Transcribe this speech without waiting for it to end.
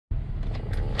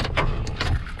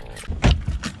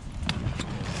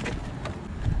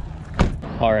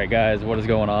All right, guys, what is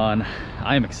going on?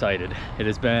 I am excited. It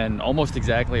has been almost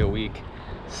exactly a week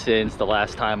since the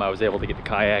last time I was able to get the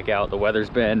kayak out. The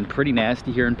weather's been pretty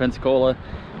nasty here in Pensacola.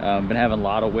 Been having a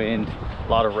lot of wind, a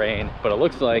lot of rain, but it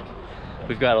looks like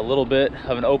we've got a little bit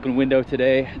of an open window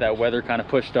today. That weather kind of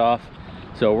pushed off.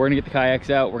 So we're gonna get the kayaks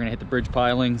out, we're gonna hit the bridge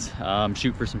pilings,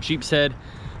 shoot for some sheepshead,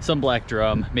 some black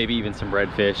drum, maybe even some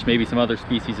redfish, maybe some other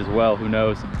species as well, who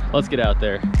knows. Let's get out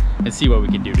there and see what we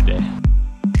can do today.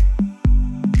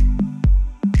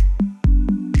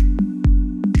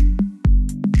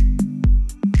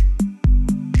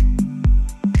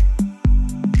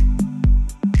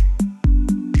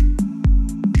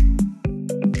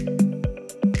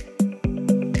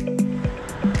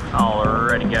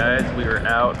 Alrighty guys, we are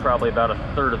out probably about a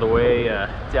third of the way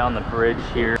down the bridge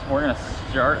here. We're gonna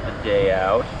start the day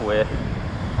out with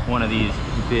one of these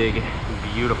big,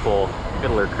 beautiful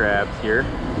fiddler crabs here.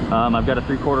 I've got a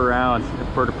 3/4 ounce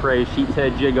bird of prey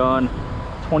sheepshead jig on,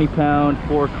 20-pound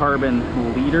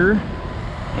fluorocarbon leader,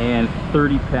 and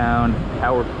 30-pound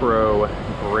Power Pro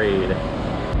braid.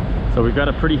 So we've got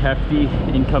a pretty hefty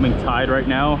incoming tide right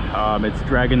now. It's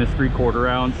dragging this 3/4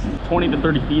 ounce 20 to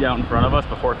 30 feet out in front of us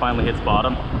before it finally hits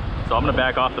bottom. So I'm gonna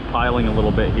back off the piling a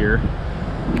little bit here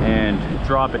and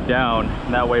drop it down.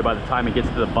 And that way by the time it gets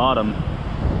to the bottom,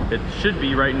 it should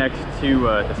be right next to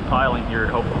this piling here.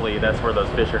 And hopefully that's where those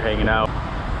fish are hanging out.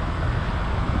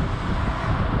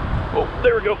 Oh,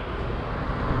 there we go.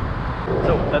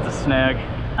 So that's a snag.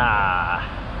 Ah,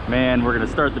 man, we're gonna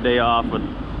start the day off with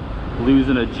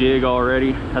losing a jig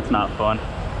already. That's not fun.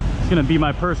 It's gonna be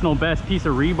my personal best piece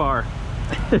of rebar.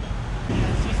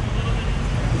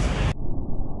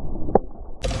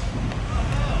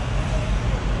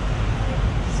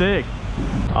 Sick.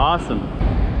 Awesome.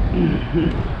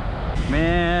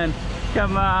 Man,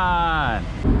 come on.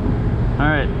 All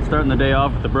right, starting the day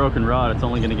off with the broken rod. It's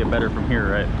only gonna get better from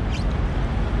here, right?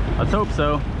 Let's hope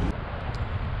so.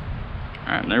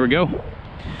 All right, there we go.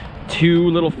 2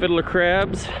 little fiddler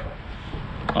crabs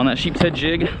on that sheepshead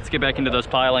jig. Let's get back into those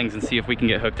pilings and see if we can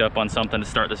get hooked up on something to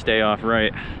start this day off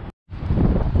right.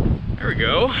 There we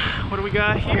go. What do we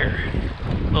got here?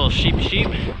 Little sheep.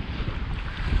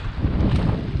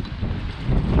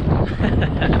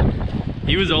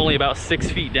 He was only about 6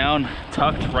 feet down,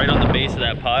 tucked right on the base of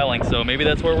that piling, so maybe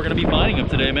that's where we're gonna be finding him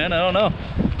today, man. I don't know.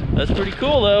 That's pretty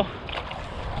cool though.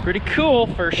 Pretty cool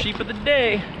for sheep of the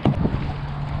day.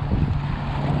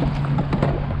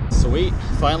 Sweet,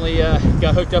 finally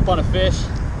got hooked up on a fish.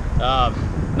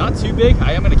 Not too big.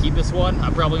 I am gonna keep this one.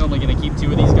 I'm probably only gonna keep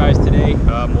 2 of these guys today.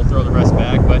 We'll throw the rest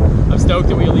back, but I'm stoked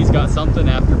that we at least got something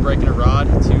after breaking a rod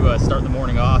to start the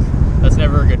morning off. That's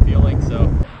never a good feeling,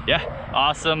 so yeah,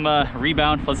 awesome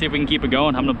rebound. Let's see if we can keep it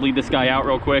going. I'm gonna bleed this guy out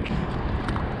real quick.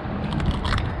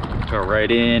 Go right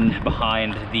in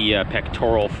behind the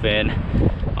pectoral fin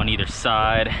on either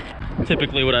side.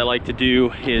 Typically what I like to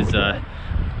do is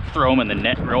throw him in the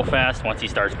net real fast once he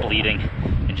starts bleeding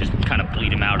and just kind of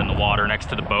bleed him out in the water next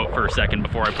to the boat for a second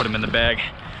before I put him in the bag.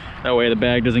 That way the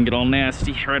bag doesn't get all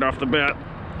nasty right off the bat.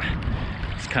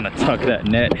 Just kind of tuck that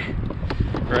net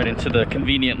right into the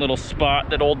convenient little spot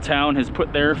that Old Town has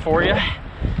put there for you.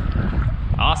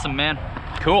 Awesome, man.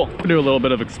 Cool. We'll do a little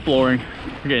bit of exploring.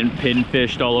 We're getting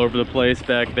pinfished all over the place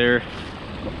back there.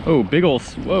 Oh, big ol',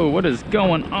 whoa, what is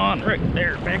going on right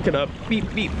there? Back it up.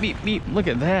 Beep, beep, beep, beep. Look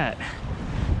at that.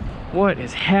 What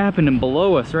is happening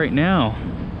below us right now?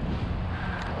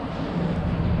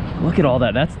 Look at all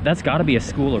that. That's got to be a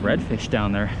school of redfish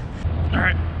down there. All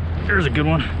right, there's a good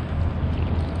one.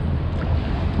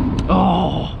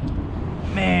 Oh,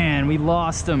 man, we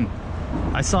lost him.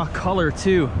 I saw color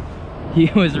too. He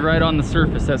was right on the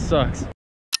surface. That sucks.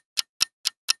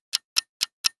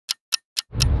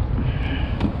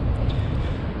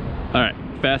 All right,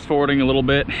 fast forwarding a little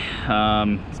bit.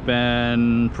 It's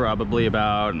been probably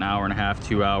about an hour and a half,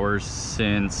 2 hours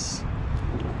since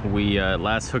we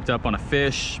last hooked up on a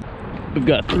fish. We've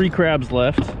got 3 crabs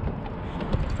left.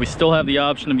 We still have the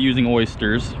option of using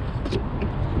oysters,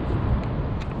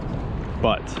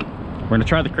 but we're gonna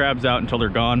try the crabs out until they're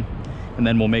gone, and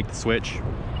then we'll make the switch.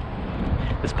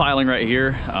 This piling right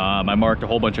here, I marked a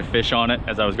whole bunch of fish on it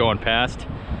as I was going past.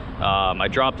 I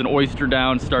dropped an oyster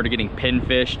down, started getting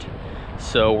pinfished.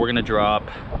 So we're gonna drop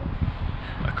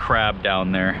a crab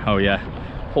down there. Oh yeah,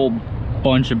 whole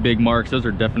bunch of big marks. Those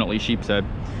are definitely sheepshead.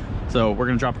 So we're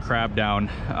gonna drop a crab down.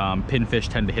 Pinfish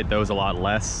tend to hit those a lot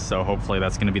less, so hopefully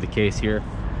that's gonna be the case here.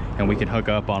 And we can hook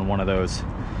up on one of those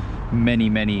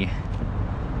many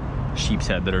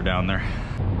sheepshead that are down there.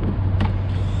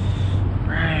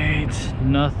 Right,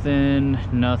 nothing.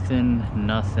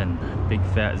 Big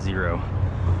fat 0.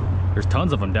 There's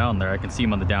tons of them down there. I can see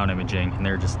them on the down imaging, and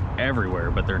they're just everywhere,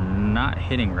 but they're not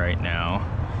hitting right now.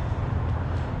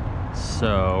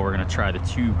 So we're gonna try the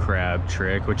 2 crab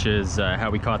trick, which is how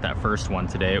we caught that first one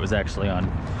today. It was actually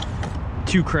on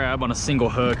 2 crab on a single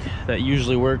hook. That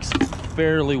usually works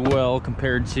fairly well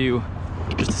compared to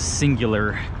just a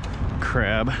singular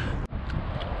crab.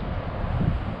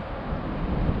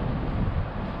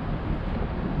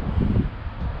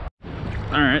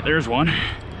 All right, there's one.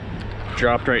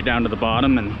 Dropped right down to the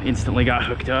bottom and instantly got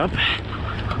hooked up.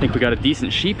 I think we got a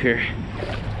decent sheep here.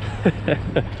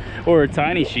 Or a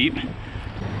tiny sheep.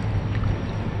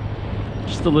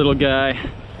 Just a little guy.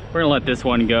 We're gonna let this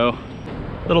one go.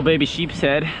 Little baby sheep's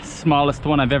head. Smallest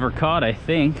one I've ever caught, I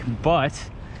think, but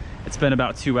it's been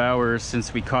about 2 hours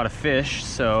since we caught a fish,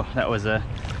 so that was a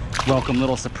welcome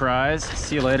little surprise.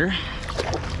 See you later.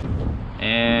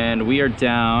 And we are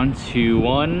down to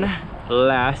one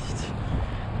last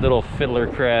little fiddler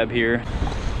crab here.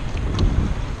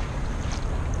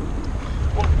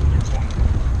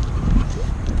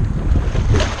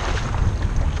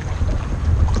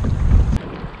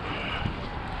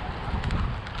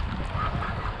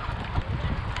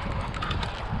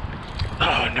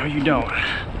 Oh, no you don't.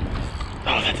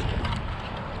 Oh, that's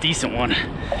a decent one.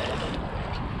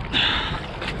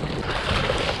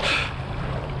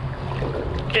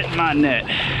 Get in my net.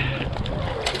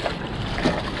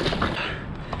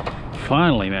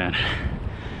 Finally, man.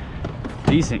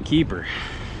 Decent keeper.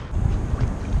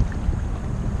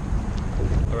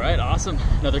 All right, awesome.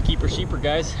 Another keeper sheeper,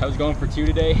 guys. I was going for 2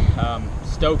 today.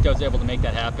 Stoked I was able to make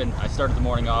that happen. I started the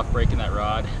morning off breaking that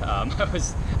rod. I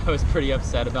was pretty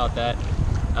upset about that.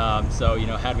 So, you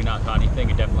know, had we not caught anything,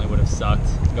 it definitely would have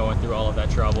sucked going through all of that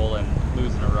trouble and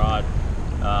losing a rod.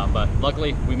 But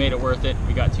luckily, we made it worth it.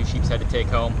 We got 2 sheep's head to take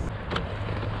home.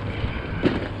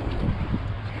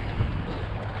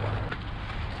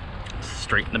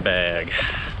 Straight in the bag.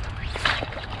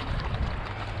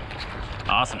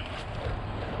 Awesome.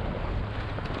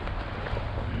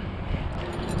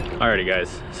 Alrighty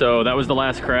guys, so that was the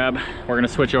last crab. We're gonna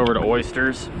switch over to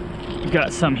oysters.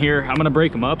 Got some here. I'm gonna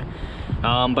break them up.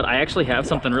 But I actually have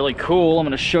something really cool I'm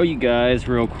gonna show you guys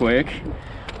real quick.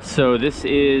 So this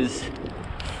is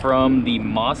from the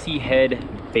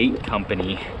Mossyhead Bait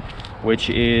Company, which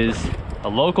is a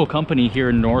local company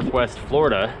here in Northwest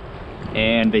Florida.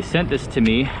 And they sent this to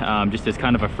me just as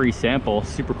kind of a free sample.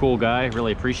 Super cool guy,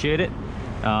 really appreciate it.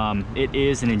 It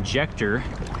is an injector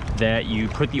that you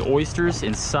put the oysters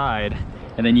inside,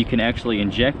 and then you can actually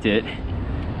inject it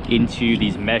into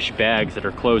these mesh bags that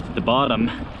are closed at the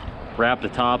bottom. Wrap the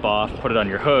top off, put it on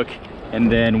your hook, and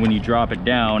then when you drop it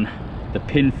down, the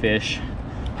pinfish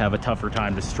have a tougher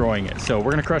time destroying it. So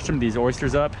we're gonna crush some of these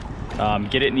oysters up,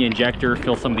 get it in the injector,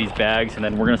 fill some of these bags, and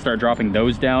then we're gonna start dropping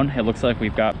those down. It looks like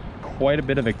we've got quite a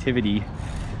bit of activity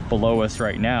below us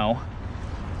right now,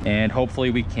 and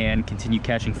hopefully we can continue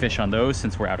catching fish on those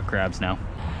since we're out of crabs now.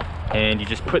 And you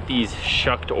just put these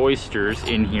shucked oysters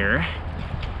in here,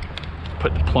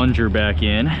 put the plunger back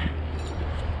in,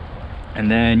 and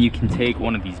then you can take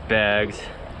one of these bags,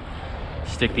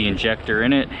 stick the injector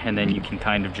in it, and then you can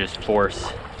kind of just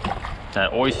force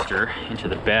that oyster into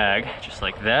the bag just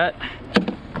like that.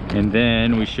 And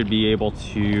then we should be able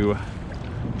to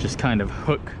just kind of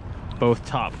hook both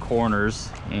top corners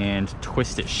and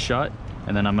twist it shut,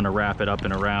 and then I'm going to wrap it up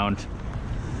and around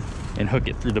and hook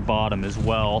it through the bottom as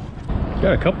well.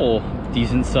 Got a couple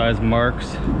decent sized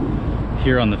marks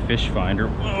here on the fish finder.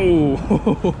 Whoa,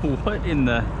 what in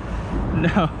the,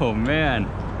 no man.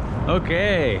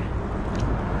 Okay,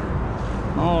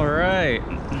 all right,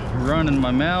 running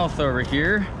my mouth over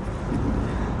here.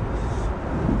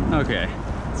 Okay,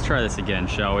 let's try this again,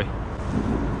 shall we?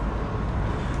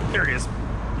 There it is.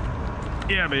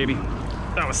 Yeah, baby,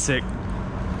 that was sick.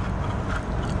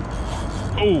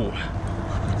 Oh,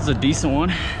 this is a decent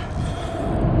one.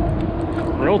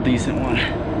 Real decent one.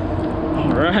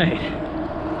 All right.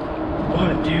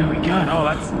 What do we got?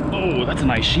 Oh, that's a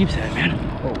nice sheep's head, man.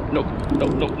 Oh, nope,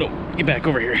 nope, nope, nope. Get back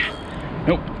over here.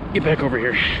 Nope, get back over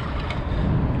here.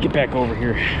 Get back over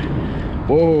here.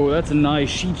 Whoa, that's a nice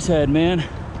sheep's head, man.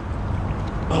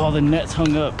 Oh, the net's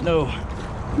hung up. No,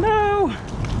 no.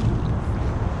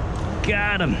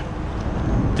 Got him.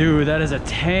 Dude, that is a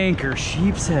tanker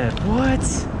sheep's head. What?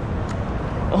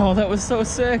 Oh, that was so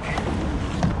sick.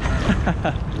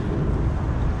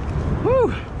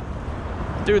 Woo.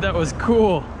 Dude, that was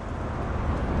cool.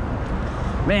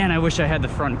 Man, I wish I had the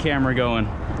front camera going.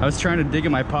 I was trying to dig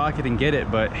in my pocket and get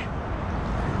it, but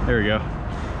there we go.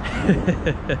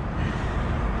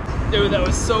 Dude, that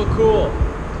was so cool.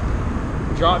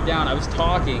 Drop down. I was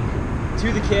talking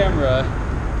to the camera,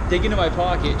 dig into my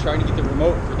pocket trying to get the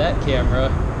remote for that camera,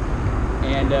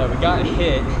 and we got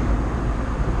hit.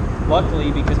 Luckily,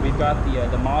 because we've got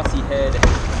the Mossyhead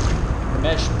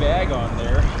mesh bag on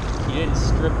there, he didn't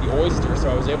strip the oyster, so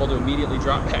I was able to immediately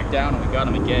drop back down and we got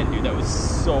him again. Dude, that was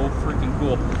so freaking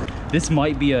cool. This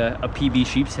might be a PB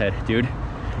sheepshead, dude.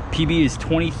 PB is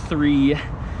 23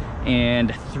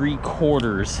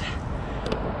 3/4.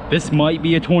 This might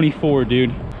be a 24,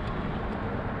 dude.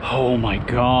 Oh my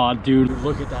God, dude.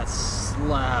 Look at that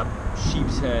slab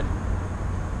sheepshead.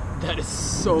 That is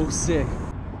so sick.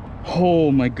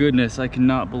 Oh my goodness, I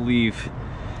cannot believe.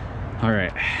 All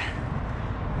right.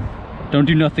 Don't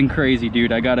do nothing crazy,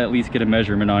 dude. I gotta at least get a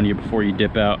measurement on you before you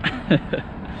dip out.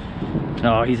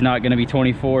 Oh, he's not gonna be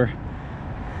 24.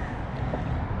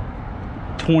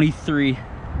 23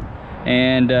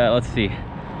 and let's see,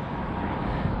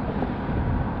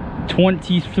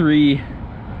 23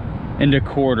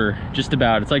 1/4, just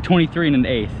about. It's like 23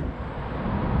 1/8.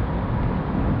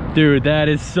 Dude, that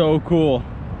is so cool.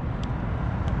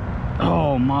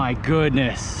 Oh my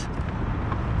goodness.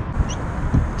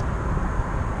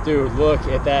 Dude, look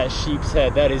at that sheep's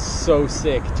head. That is so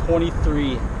sick.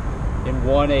 23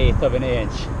 1/8 of an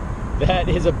inch. That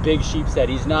is a big sheep's head.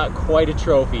 He's not quite a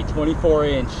trophy. 24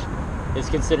 inch is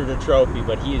considered a trophy,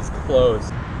 but he is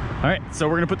close. All right, so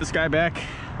we're gonna put this guy back.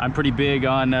 I'm pretty big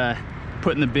on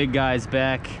putting the big guys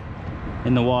back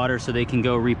in the water so they can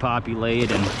go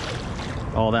repopulate and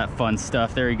all that fun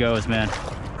stuff. There he goes, man.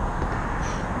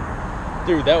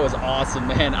 Dude, that was awesome,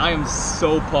 man. I am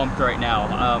so pumped right now.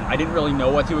 I didn't really know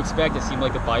what to expect. It seemed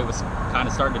like the bite was kind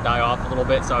of starting to die off a little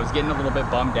bit, so I was getting a little bit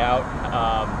bummed out.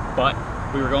 But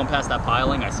we were going past that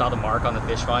piling. I saw the mark on the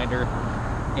fish finder,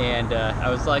 and I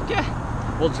was like, yeah,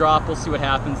 we'll drop, we'll see what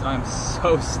happens. And I'm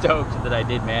so stoked that I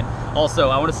did, man. Also,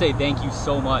 I want to say thank you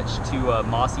so much to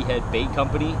Mossyhead Bait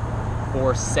Company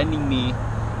for sending me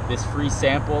this free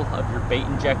sample of your bait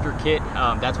injector kit.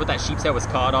 That's what that sheep's head was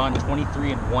caught on.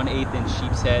 23 1/8 inch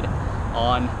sheep's head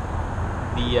on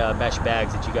the mesh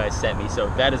bags that you guys sent me. So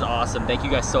that is awesome. Thank you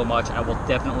guys so much. I will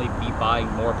definitely be buying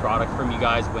more product from you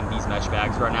guys when these mesh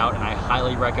bags run out, and I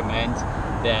highly recommend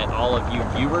that all of you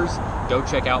viewers go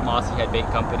check out Mossyhead Bait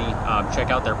Company.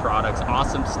 Check out their products.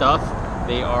 Awesome stuff.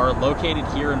 They are located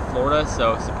here in Florida,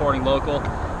 so supporting local,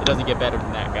 it doesn't get better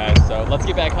than that, guys. So let's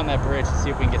get back on that bridge and see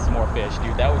if we can get some more fish.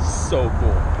 Dude, that was so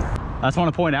cool. I just want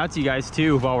to point out to you guys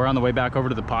too, while we're on the way back over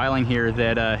to the piling here,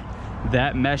 that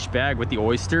that mesh bag with the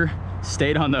oyster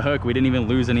stayed on the hook. We didn't even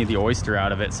lose any of the oyster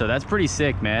out of it, so that's pretty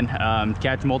sick, man.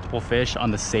 Catch multiple fish on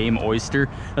the same oyster.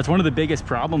 That's one of the biggest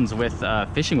problems with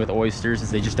fishing with oysters, is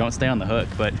they just don't stay on the hook.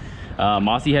 But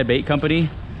Mossyhead Bait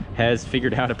Company has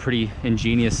figured out a pretty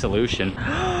ingenious solution.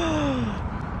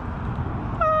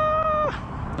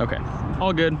 Okay,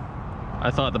 all good.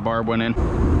 I thought the barb went in.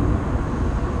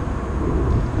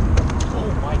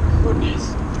 Oh my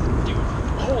goodness, dude,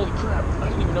 holy crap. I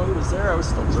didn't even know he was there. I was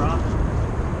still dropping.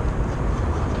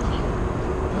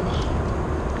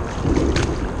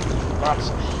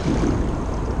 Awesome.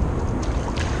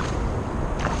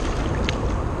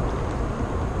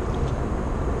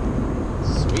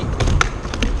 Sweet.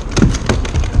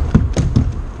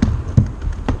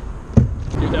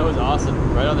 Dude, that was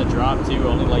awesome. Right on the drop too,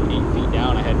 only like 8 feet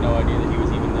down. I had no idea that he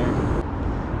was even there.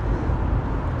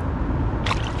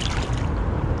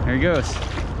 There he goes.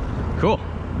 Cool.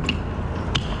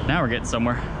 Now we're getting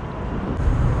somewhere.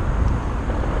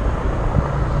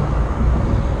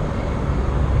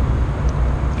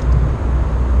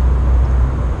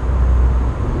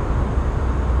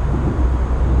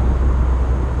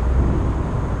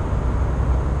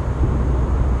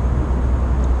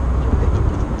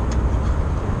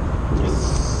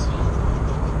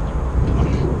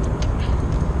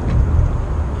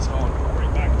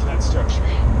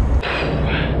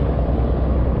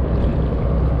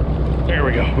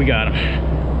 We got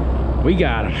him. We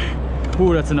got him.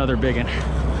 Ooh, that's another big one.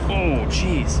 Oh,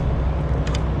 jeez.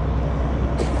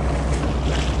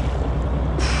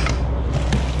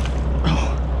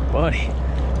 Oh, buddy.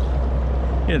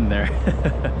 Get in there.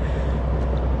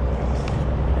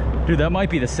 Dude, that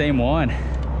might be the same one.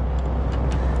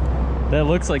 That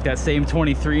looks like that same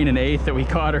 23 1/8 that we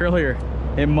caught earlier.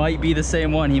 It might be the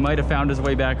same one. He might have found his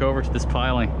way back over to this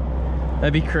piling.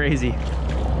 That'd be crazy.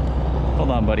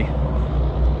 Hold on, buddy.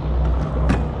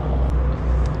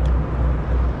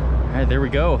 All right, there we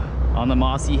go. On the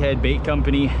Mossyhead Bait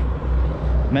Company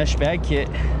mesh bag kit.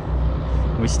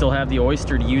 We still have the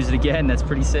oyster to use it again. That's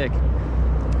pretty sick.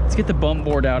 Let's get the bump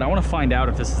board out. I want to find out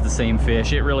if this is the same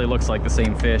fish. It really looks like the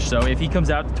same fish. So if he comes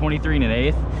out to 23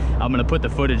 1/8, I'm gonna put the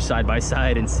footage side by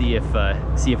side and see if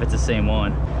it's the same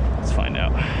one. Let's find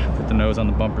out. Put the nose on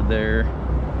the bumper there.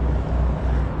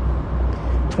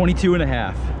 22 and a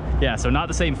half. Yeah, so not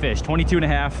the same fish, 22 and a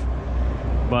half,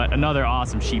 but another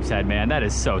awesome sheep's head, man. That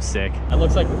is so sick. It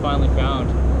looks like we finally found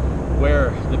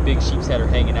where the big sheep's head are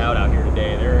hanging out here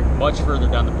today. They're much further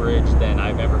down the bridge than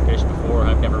I've ever fished before.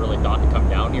 I've never really thought to come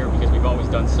down here because we've always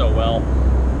done so well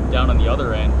down on the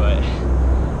other end, but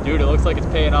dude, it looks like it's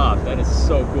paying off. That is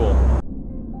so cool.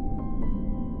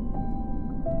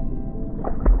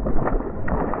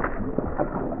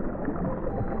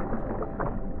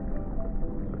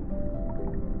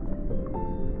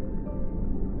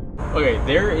 Okay,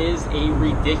 there is a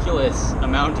ridiculous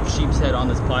amount of sheep's head on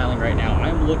this piling right now.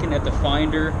 I'm looking at the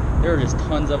finder. There are just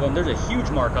tons of them. There's a huge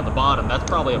mark on the bottom. That's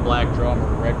probably a black drum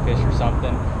or a redfish or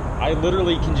something. I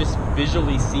literally can just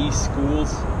visually see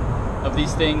schools of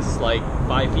these things like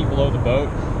 5 feet below the boat,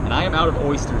 and I am out of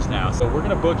oysters now. So we're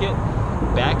gonna book it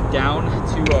back down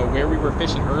to where we were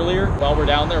fishing earlier. While we're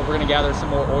down there, we're gonna gather some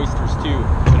more oysters too.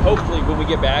 And hopefully when we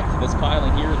get back to this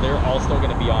piling here, they're all still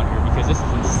gonna be on here because this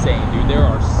is insane, dude. There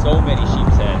are so many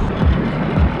sheep's head.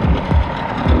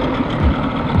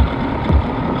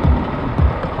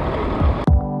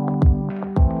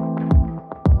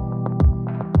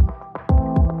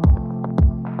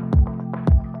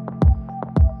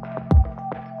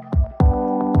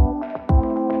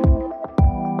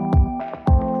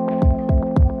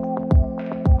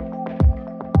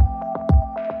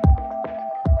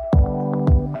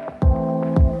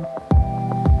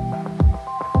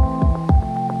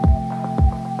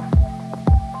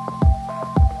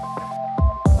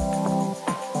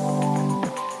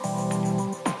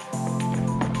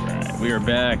 We are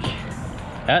back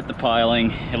at the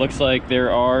piling. It looks like there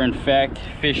are in fact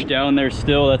fish down there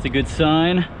still. That's a good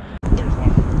sign. There's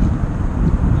one.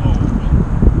 Oh,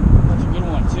 that's a good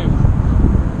one too.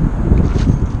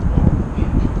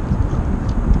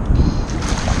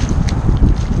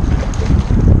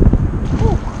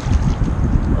 Whew.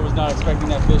 I was not expecting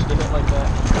that fish to hit like that.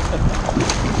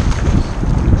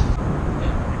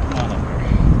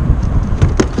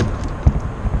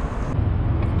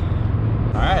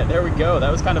 There we go.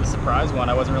 That was kind of a surprise one.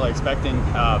 I wasn't really expecting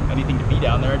anything to be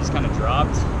down there. It just kind of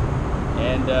dropped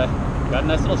and got a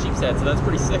nice little sheep's head, so that's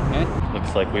pretty sick, man.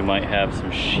 Looks like we might have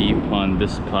some sheep on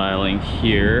this piling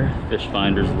here. Fish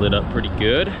finder's lit up pretty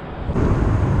good.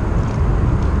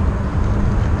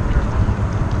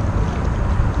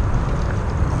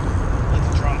 That's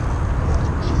a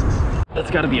drum. That's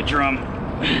got to be a drum.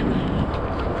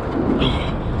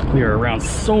 We are around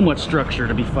so much structure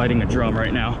to be fighting a drum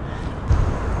right now.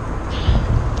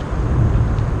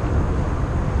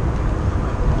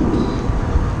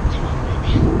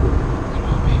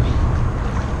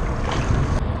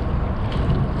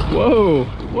 Whoa,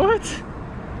 what?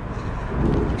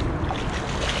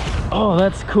 Oh,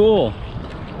 that's cool.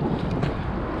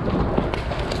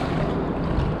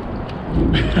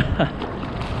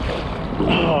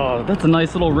 Oh, that's a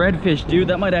nice little redfish, dude.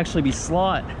 That might actually be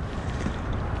slot.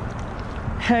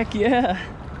 Heck yeah.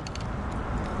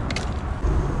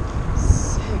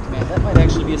 Sick, man. That might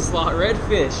actually be a slot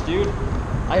redfish, dude.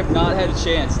 I have not had a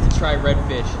chance to try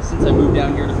redfish since I moved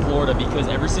down here to Florida because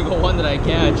every single one that I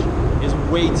catch is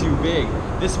way too big.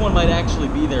 This one might actually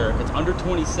be there. It's under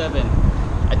 27.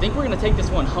 I think we're gonna take this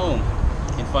one home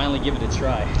and finally give it a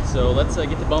try. So let's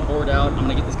get the bump board out. I'm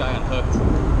gonna get this guy unhooked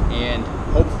and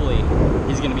hopefully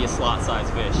he's gonna be a slot size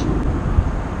fish.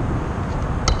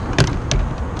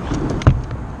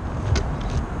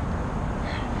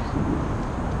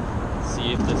 Let's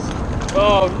see if this,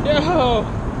 oh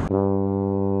no!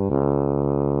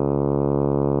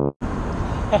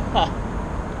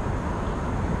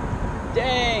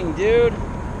 Dang, dude.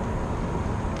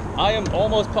 I am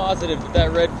almost positive that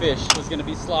that redfish was gonna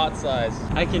be slot size.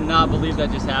 I cannot believe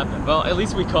that just happened. Well, at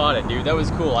least we caught it, dude. That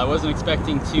was cool. I wasn't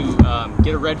expecting to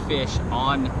get a redfish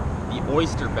on the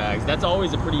oyster bags. That's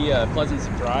always a pretty pleasant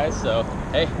surprise. So,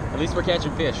 hey, at least we're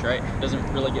catching fish, right? Doesn't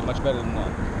really get much better than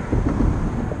that.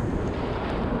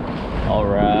 All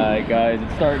right, guys,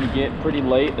 it's starting to get pretty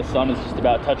late. The sun is just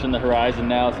about touching the horizon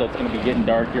now, so it's gonna be getting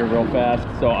dark here real fast.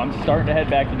 So I'm starting to head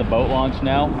back to the boat launch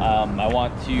now. I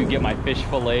want to get my fish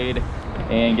filleted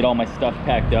and get all my stuff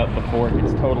packed up before it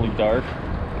gets totally dark.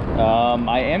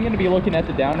 I am gonna be looking at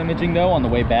the down imaging though on the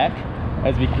way back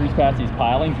as we cruise past these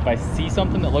pilings. If I see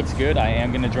something that looks good, I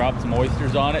am gonna drop some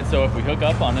oysters on it. So if we hook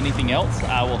up on anything else,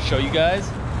 I will show you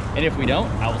guys. And if we don't,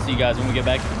 I will see you guys when we get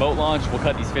back to the boat launch. We'll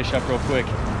cut these fish up real quick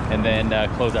and then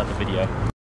close out the video.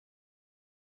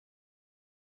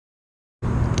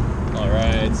 All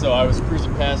right, so I was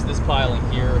cruising past this piling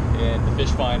here and the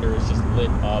fish finder is just lit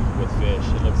up with fish.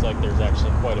 It looks like there's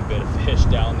actually quite a bit of fish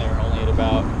down there, only at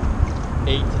about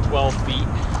 8 to 12 feet.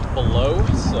 below,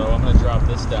 so I'm gonna drop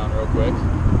this down real quick,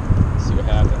 see what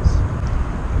happens.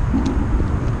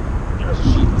 There's a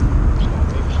sheep. Come on,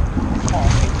 baby. Come on,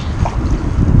 baby.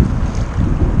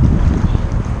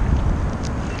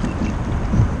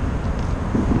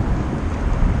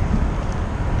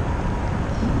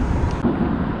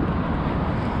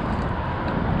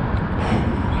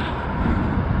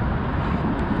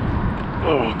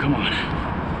 Oh, come on.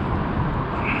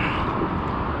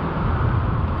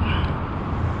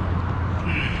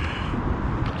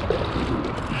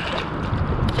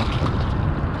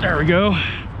 There we go.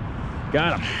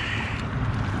 Got him.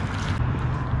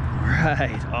 All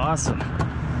right, awesome.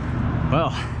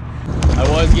 Well, I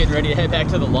was getting ready to head back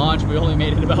to the launch. We only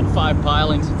made it about 5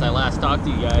 pilings since I last talked to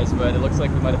you guys, but it looks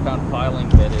like we might have found a piling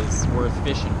that is worth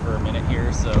fishing for a minute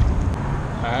here, so.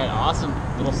 All right, awesome.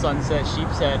 Little sunset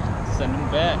sheep's head. Send them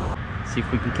back. See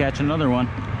if we can catch another one.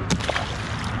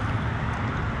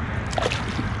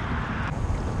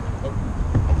 Oh.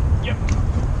 Yep.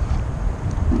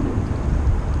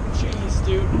 Jeez,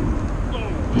 dude.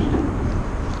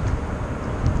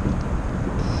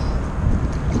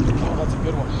 Oh, that's a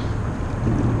good one.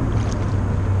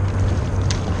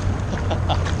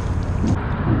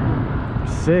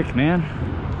 Sick, man.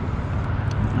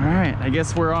 All right, I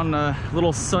guess we're on a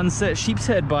little sunset sheep's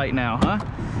head bite now, huh?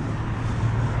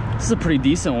 This is a pretty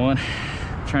decent one.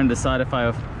 I'm trying to decide if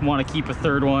I want to keep a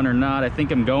third one or not. I think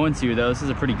I'm going to, though. This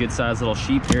is a pretty good sized little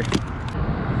sheep here.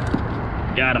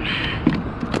 Got him.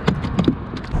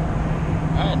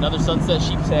 All right, another sunset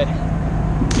sheep's head.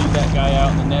 Leave that guy out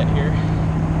in the net here.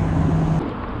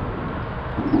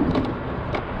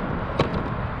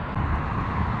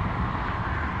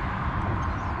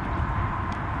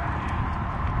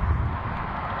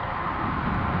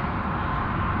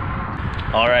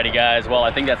 Alrighty guys, well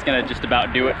I think that's gonna just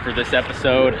about do it for this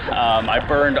episode. I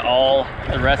burned all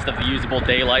the rest of the usable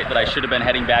daylight that I should have been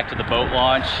heading back to the boat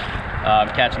launch,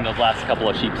 catching those last couple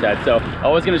of sheep's head. So I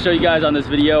was gonna show you guys on this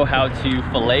video how to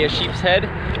fillet a sheep's head,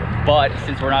 but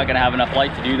since we're not gonna have enough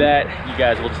light to do that, you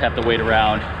guys will just have to wait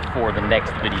around for the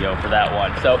next video for that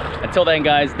one. So until then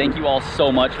guys, thank you all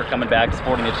so much for coming back,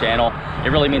 supporting the channel. It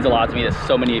really means a lot to me that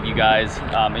so many of you guys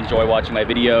enjoy watching my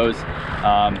videos.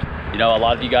 You know, a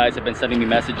lot of you guys have been sending me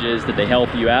messages that they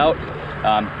help you out,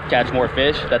 catch more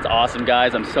fish. That's awesome,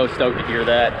 guys. I'm so stoked to hear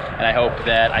that, and I hope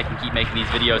that I can keep making these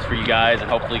videos for you guys and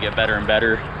hopefully get better and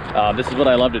better. This is what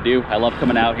I love to do. I love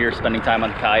coming out here, spending time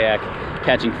on the kayak,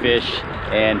 catching fish,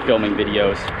 and filming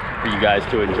videos for you guys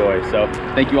to enjoy. So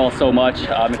thank you all so much.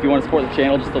 If you want to support the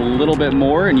channel just a little bit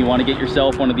more and you want to get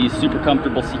yourself one of these super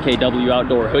comfortable CKW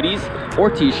outdoor hoodies or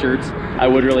t-shirts, I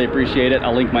would really appreciate it.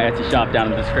 I'll link my Etsy shop down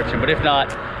in the description. But if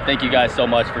not, thank you guys so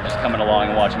much for just coming along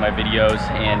and watching my videos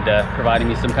and providing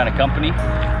me some kind of company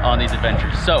on these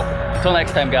adventures. So until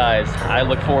next time guys, I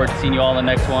look forward to seeing you all in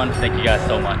the next one. Thank you guys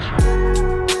so much.